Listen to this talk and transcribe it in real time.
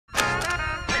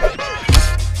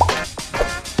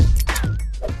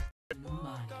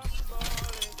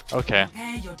Okay.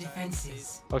 Prepare your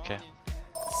defenses. Okay.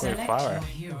 Wait, Select flower. your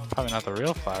hero. Probably not the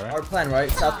real flower. Our plan, right?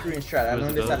 South Korean strat. I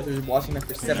learned this after watching them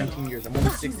for 17 years. I'm only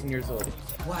 16 years old.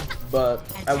 One. But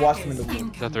I watched them in the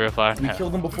week. Is that the real flower? We Yeah. kill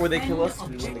them before they kill us,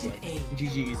 we win the game.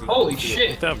 GG easy. Holy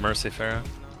shit! They have Mercy, Pharaoh.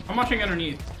 I'm watching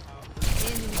underneath.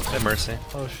 They have Mercy.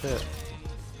 Oh shit.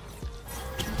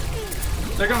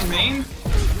 They're going main.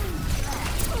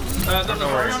 There's a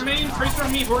Rory on main. Tracer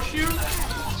on me, horseshoe.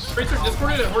 Tracer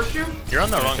discorded at horseshoe. You're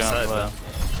on the wrong Okay, side, well.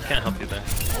 though. Can't help you there.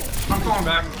 I'm falling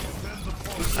back.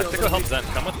 I have to go help Zen.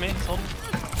 Come with me, Sultan.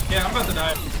 Yeah, I'm about to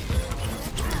die.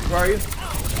 Where are you?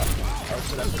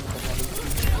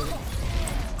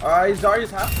 Alright,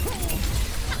 Zarya's half.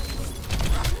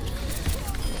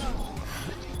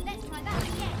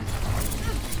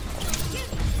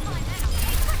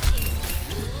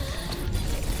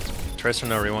 Tracer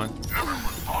no rewind.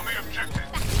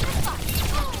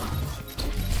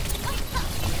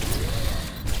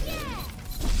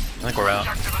 I think we're out.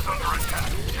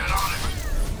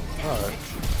 Oh,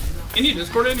 Indy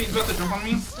discorded. He's about to jump on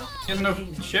me. He has no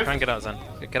shift. Try and get out, Zen.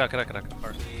 Get out.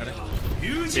 Card.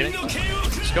 Ready? See it?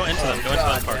 Just go into them. Go into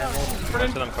them cards. Go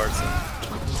into them cards.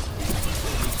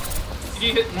 Did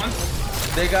you hit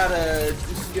once? They got a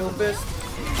skill fist.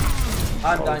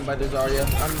 I'm dying by the Zarya.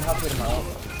 I'm halfway to my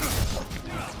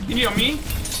ult. Indy on me.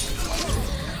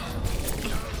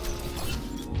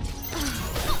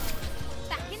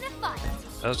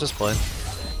 That was just play.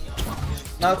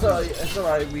 No, it's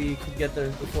alright. We could get there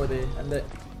before they end it.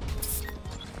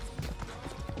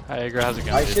 hi Agra, how's it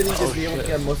going? I dude? shouldn't Oh, just be able to shit.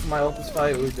 get most of my ult this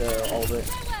fight with all of it.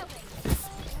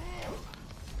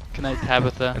 Can I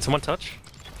Tabitha? Can someone touch?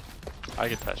 I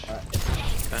can touch.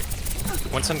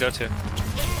 Okay. Winston, go to.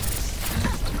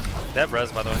 They have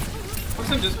res, by the way.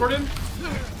 What's in discorded?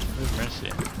 Where's Mercy?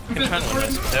 You can try and win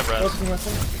this. They have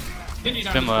res. Indy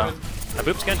not Stim low. discorded. I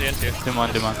booped Genji into you. Dim on.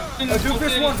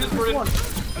 Doomfist one, Doomfist one.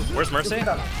 Where's Mercy?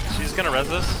 She's gonna res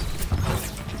this.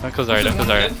 Don't kill Zarya, don't kill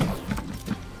Zarya.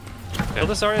 Kill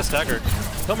this Zarya staggered.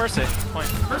 Kill Mercy.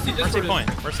 Point. Mercy Mercy discorded.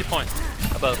 point. Mercy point.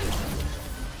 Above.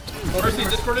 Mercy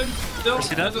discorded. Still.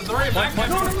 Mercy dead. There's a Zarya back. Point.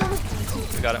 No.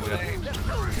 We got it.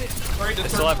 Sorry, They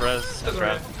still have res. Have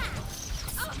grab.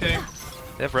 Okay.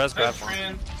 They have res I grab have one.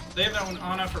 Tran. They have that one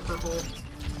on for purple.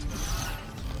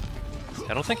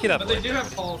 I don't think he'd have But they blade. do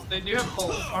have pulse. They do have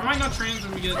pulse. I might not trans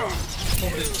when we get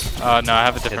pulse. No, I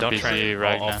have a Yeah, different don't PC try.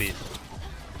 right I'll now. beat.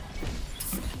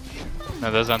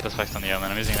 No, those aren't the specs on the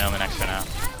Omen. I'm using the Omen extra now.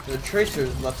 The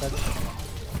Tracer's left side.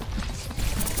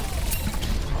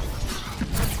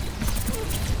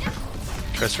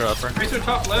 Tracer upper. Tracer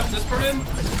top left, discorded.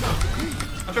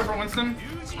 Watch out for Winston.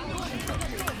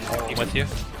 I'm with you.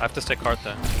 I have to stay card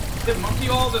though. Hit monkey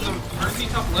all. There's a Mercy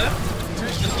top left.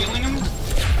 Just healing him.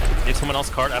 Need someone else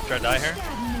card after I die here?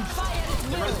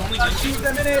 The res only Two Genji. of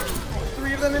them in it.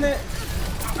 3 of them in it.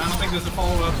 I don't think there's a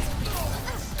follow up.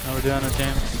 No, we're doing it,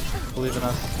 team. Believe in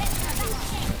us.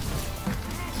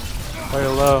 Play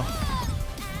low.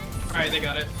 Alright, they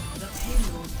got it. The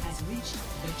payload has reached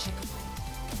the checkpoint.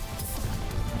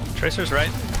 Tracer's right.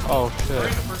 Oh Right, shit.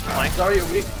 the first time. Flank. Zarya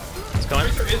weak. It's going.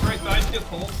 Tracer is right side. She has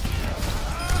pulse.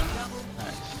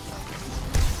 Nice.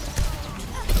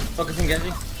 Focusing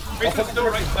Genji. Tracer's still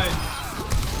right side.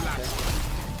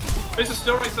 Tracer's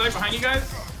still right side behind you guys.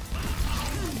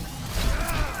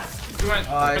 You went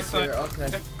I right see. side.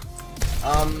 Okay.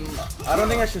 I don't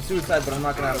think I should suicide, but I'm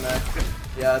not gonna have that.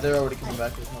 Yeah, they're already coming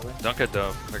back. There's no way. Don't get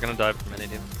dove. They're gonna die from any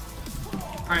team.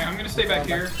 Alright, I'm gonna stay back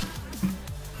here.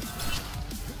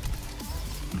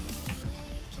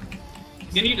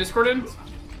 Genji discorded. Do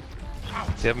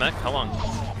you have mech? How long?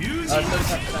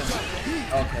 35%.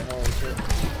 Okay, holy shit.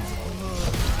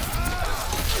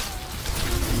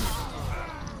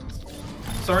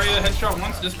 Sorry, a headshot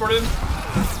once, discorded.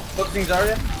 Focusing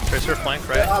Zarya. Tracer flank,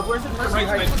 right? Where's the Mercy Right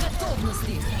hiding?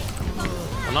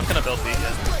 side. I'm not gonna build beat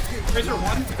yet. Tracer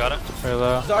one. We got it. Very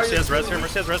low. Mercy has Zarya. res here.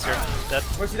 Mercy has res here. Dead.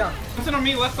 Where's he down? Winston on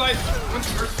me, left side.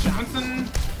 Winston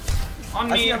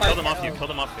on I me. see him. Kill them off you. Kill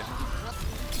them off you.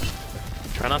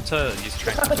 Try not to use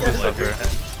strength to pull over.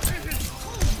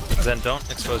 Then don't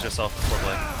expose yourself before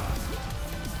blade.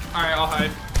 Alright, I'll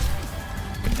hide.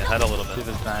 Yeah, head a little See bit.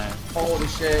 this time. Holy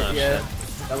shit, Oh, yeah. shit.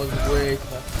 That was way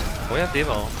tough. We have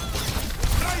Devo.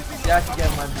 Yeah, I should get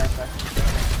my back.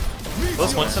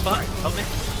 Close Winston behind. Help me.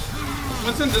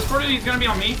 Winston discorded, he's gonna be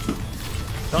on me.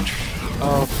 Don't.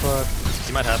 Oh fuck.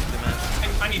 You might have to, man.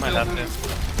 I need Might heals.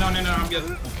 have to. No, I'm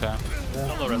good. Okay.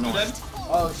 Don't low res I'm on dead. one.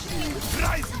 Oh, shit.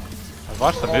 I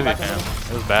watched the movie, man.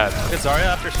 It was bad. Look at Zarya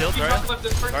after shield. He top Zarya. left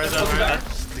discord. Zarya's Discord out. back.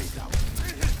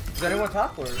 Zarya. Is anyone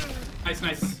top or? Nice.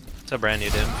 It's a brand new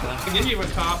dude. Genji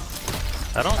was top.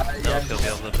 I don't know yeah. if he'll be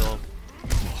able to build.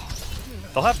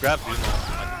 They'll have grab Doom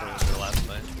like for the last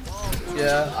fight.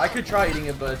 Yeah, I could try eating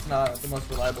it, but it's not the most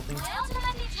reliable thing.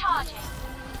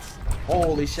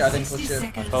 Holy shit, I didn't push it.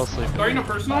 I fell asleep. Sorry, no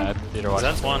personal? Bad. Theater watch.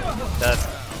 Zen's one. Dead.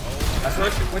 I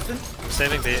switched. Winston?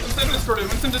 Saving B. Winston discorded.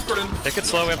 Winston discorded. Take it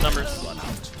slow, we have numbers.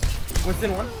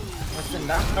 Winston one. Winston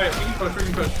down. Alright, we can push. We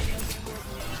can push.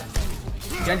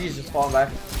 Genji's just falling back.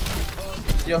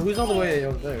 Yo, who's all the way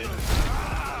over there?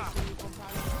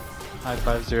 High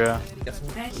 5-0. Guess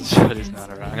what? Shit, he's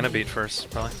not I'm around. gonna beat first,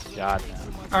 probably. God, man.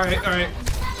 Alright, alright.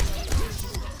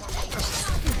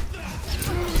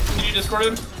 Can you discord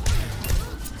him?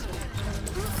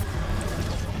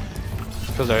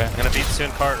 Goes there. I'm gonna beat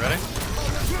soon cart, ready?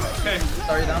 Okay.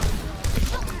 Sorry, down.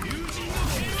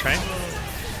 Train.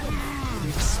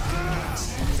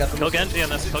 You got the Kill Genji on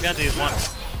this. Kill Genji is one.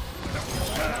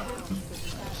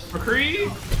 McCree?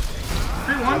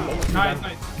 McCree one? Nice,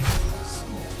 nice.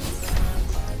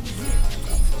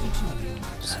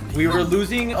 We were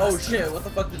losing. Oh shit! What the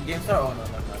fuck did the game start? Oh no.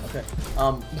 Okay.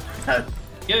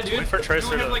 Yeah, dude. Wait for Tracer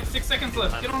We only have to- like 6 seconds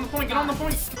left. Get on the point. Get on the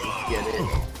point. Get it.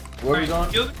 Where are we going?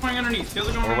 Heals are going underneath. Heals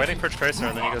are going We're underneath. waiting for Tracer,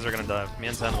 and then you guys are gonna dive. Me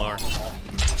and Zen lower.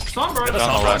 Sombra. Get us Down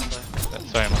all the back. left.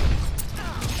 Sorry, man.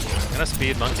 I'm gonna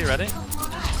speed Monkey, ready?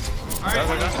 Alright, Go,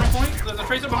 go, go. on point. There's a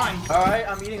Tracer behind. All right,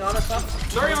 I'm eating on us. Huh?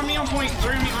 Sorry on me on point.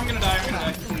 Sorry on me. I'm gonna die. I'm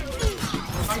gonna die.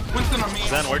 I'm Winston on me.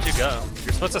 Zen, where'd you go?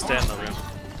 You're supposed to stay in the room.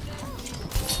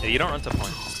 Yeah, you don't run to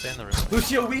point. Stay in the room.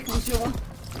 Lucio weak. Lucio one.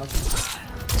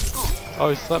 Oh,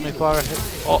 he just let me fly right here.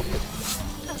 Oh.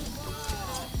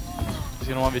 He's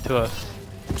gonna 1v2 us.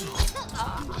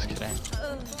 Just kidding.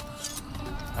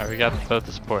 Alright, we got both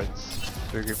the supports.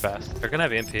 Regroup fast. They're gonna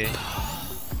have EMP. Should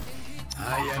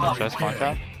I spawn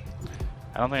trap?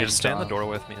 I don't think You I just can stay in the spawn. door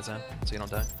with me, Zen, so you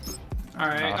don't die.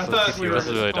 Alright, No, I so thought this we were is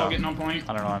just really all dumb. getting on point.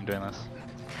 I don't know why I'm doing this.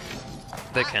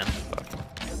 They can. Fuck.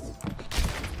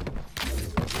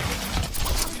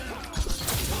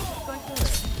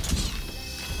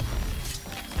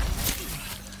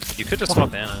 You could just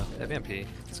swap Anna. They have EMP.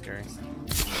 It's scary.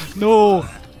 No!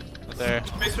 There.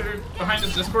 Tracer behind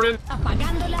us discorded.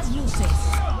 Apagando las luces.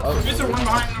 Oh, Tracer one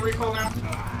behind the recall now.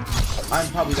 I'm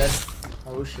probably dead.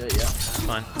 Oh shit, yeah. It's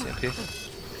fine. It's EMP.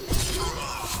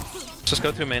 Just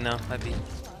go through main now. I beat.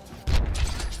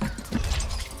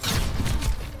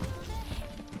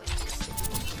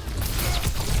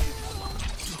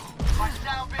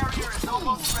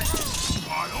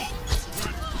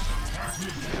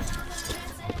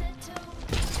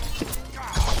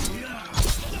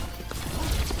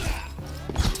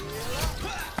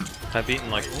 I've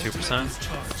beaten like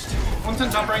 2%. One's in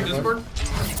top right Discord. I'm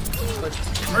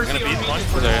Mercy gonna beat on me. one.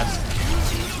 There.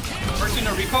 Mercy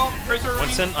no recall. Tracer on me.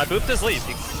 Winston, I booped his lead.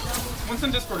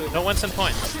 Winston discorded. No Winston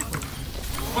point.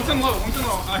 One's in low. One's in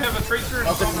low. I have a Tracer and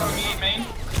Okay. Sombra on me main.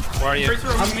 Where are you? Tracer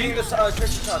on I'm me eating main. this Tracer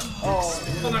shot. Oh.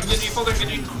 Hold on, Genji. Hold on,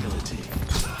 Genji.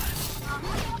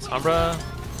 Sombra,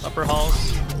 upper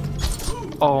halls.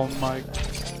 Oh my.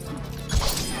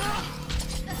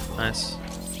 Nice.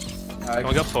 Alright. Can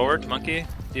we go forward, Monkey?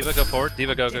 Diva, go forward.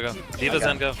 Diva, go, go, go. Diva,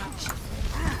 Zen, go.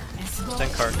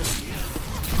 Stand card.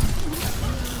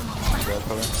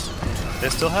 They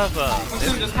still have,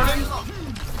 Winston discorded.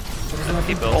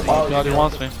 keep Oh building. my god, he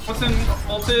wants me. Winston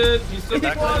ulted. He's still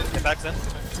Get back. back, get back, Zen.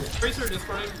 Tracer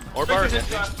discorded. Or Tracer bar. hit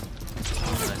shot.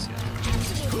 Nice, yeah.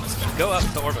 Go up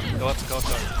to orbit. Go up, go up,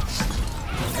 go up.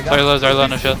 Sorry, low,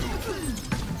 no shit.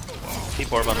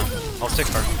 Keep orb on them. I'll stick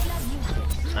card.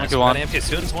 Nice. Okay, one. AMP.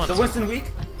 Soon's one. The Winston weak.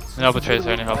 No, but Tracer,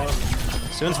 I need help.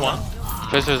 Soon's one.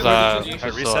 Tracer's, Genji.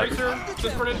 reset. Tracer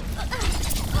discorded.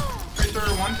 Tracer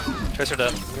one. Tracer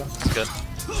dead. It's good.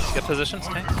 Get positions,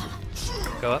 tank.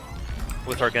 Go up.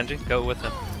 With our Genji. Go with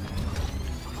him.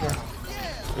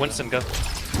 Winston, go.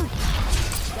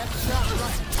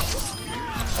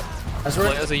 I swear.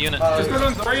 Play as a unit. Discord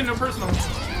on Zarya, no personal.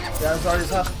 Yeah, Zarya's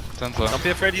half. Sen's low. Don't be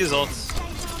afraid to use ults.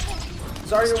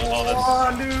 Zarya all this.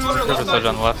 one, dude. Go for Sojourn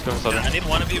on the left, go for I Sojourn. need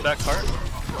one of you back cart.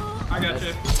 I got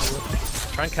you.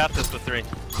 Try and cap this with 3.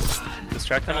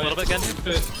 Distract them a little bit, Genji.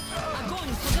 Fit.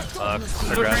 Fuck. They're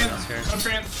No grabbing trans. us here. No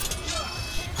trans.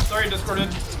 Sorry, discorded.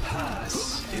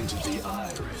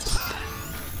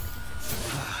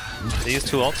 They use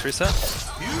 2 ults, reset.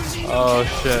 Oh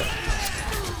shit.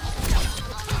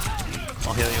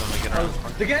 I'll heal you when we get around.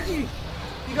 The Genji.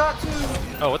 You got two.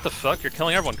 Oh, what the fuck? You're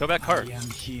killing everyone. Go back cart. guys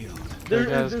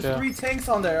There's go. 3 tanks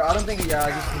on there. I don't think. Yeah, I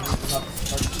guess it's not.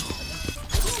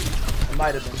 It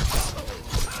might have been.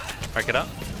 Alright, get out.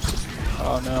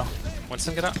 Oh no.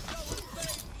 Winston, get out.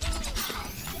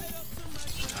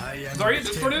 Zarya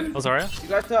discorded. Oh, Zarya. You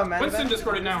guys still have mana Winston back?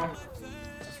 discorded now.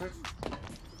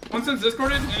 Winston's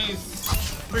discorded and he's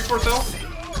 3/4 health.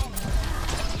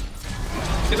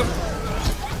 Hit him.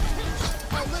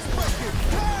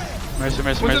 Mercy,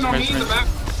 mercy, Winston mercy, on me mercy, in the mercy. back.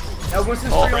 Yeah,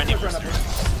 Winston's Oh, free Randy, on front.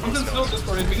 Winston's still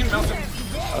discorded. We can melt him.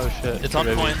 Oh shit. It's on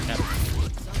Baby. point. Yeah.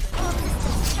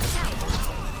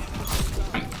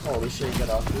 Holy shit, get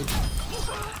off, dude.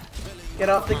 Get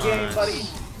off the game, buddy. We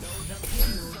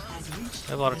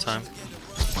have a lot of time.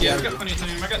 Yeah, we got plenty of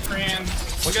time. I got Tran.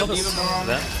 We got Diva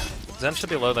Bomb. Zen should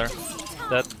be low there.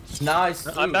 Dead. Nice.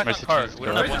 I'm back on Mercy cart. cheese, We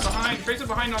don't girl. have Tracer one. behind. Tracer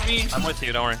behind on me. I'm with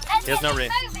you, don't worry. He has no re.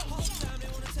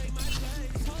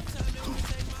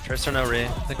 Tracer no re. I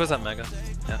think it was that Mega.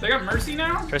 Yeah. They got Mercy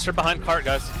now? Tracer behind cart,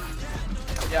 guys.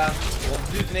 Yeah. Well,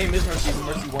 dude's name is Mercy.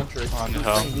 Mercy one trick. Oh He's no.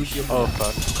 playing Lucio. Oh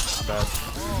fuck. Bad.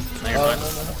 No, you're Oh, fine. no.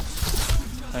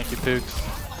 Thank you, Pooks.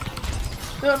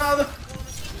 No, no.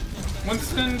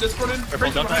 Winston discorded. Careful,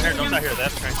 Tracer don't die behind here, don't die again. here. They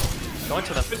have train. Go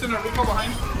into them. Winston, a recall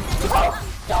behind.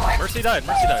 Mercy died,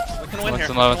 Mercy died. We can win here.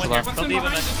 Winston We low, can win Winston here. Winston Kill Diva,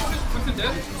 behind. man. Discorded. Winston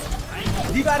dead.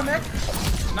 D-Bat mech?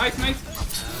 Nice, nice.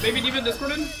 Baby Diva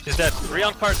discorded. He's dead. 3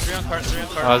 on cart, 3 on cart, 3 on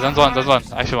Oh, cart. Zen's one, Zen's one.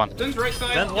 Actually one. Zen's right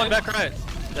side. Zen's one dead. back right.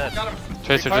 Dead. Got him.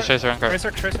 Tracer, just Tracer on cart.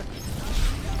 Tracer, Tracer.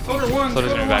 Soldier one. Soldier's Soldier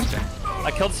moving back one. soon.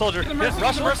 I killed the soldier. Get him, Yes, Mercy,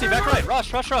 rush, go Mercy, for back it. right.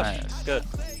 Rush, rush, rush. Nice. Good.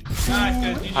 Nice,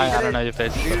 good. GG. I don't know your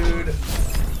face. Dude.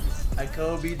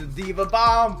 NicoGDH the Diva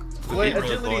Bomb. Wait, Really,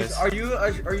 Agilities, boys. are you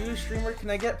a streamer? Can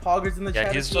I get poggers in the Yeah,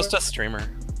 chat? he's just a streamer.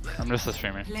 I'm just a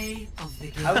streamer. Play of the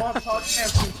game. I want pog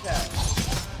champs in chat.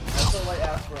 That's all I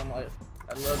ask for in life.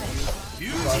 I love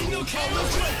you.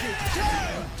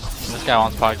 This guy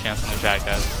wants pog champs in the chat,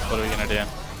 guys. What are we gonna do?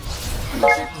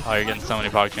 Oh, you're getting so many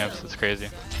pog champs. It's crazy.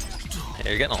 Yeah,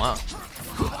 you're getting a lot.